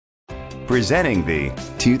Presenting the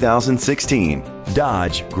 2016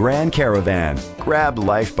 Dodge Grand Caravan. Grab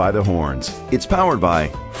life by the horns. It's powered by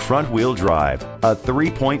front-wheel drive, a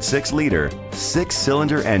 3.6-liter,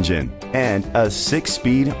 6-cylinder engine, and a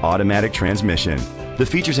 6-speed automatic transmission. The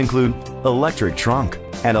features include electric trunk,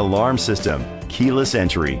 an alarm system, keyless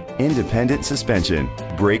entry, independent suspension,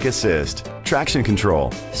 brake assist, traction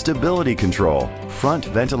control, stability control, front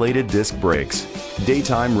ventilated disc brakes,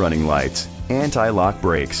 daytime running lights, anti-lock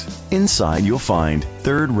brakes. Inside you'll find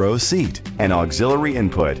third row seat, an auxiliary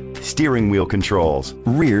input, steering wheel controls,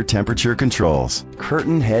 rear temperature controls,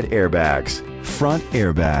 curtain head airbags, front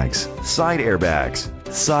airbags,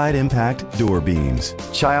 side impact door beams,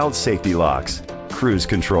 child safety locks, cruise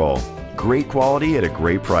control. Great quality at a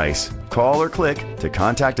great price. Call or click to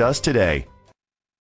contact us today.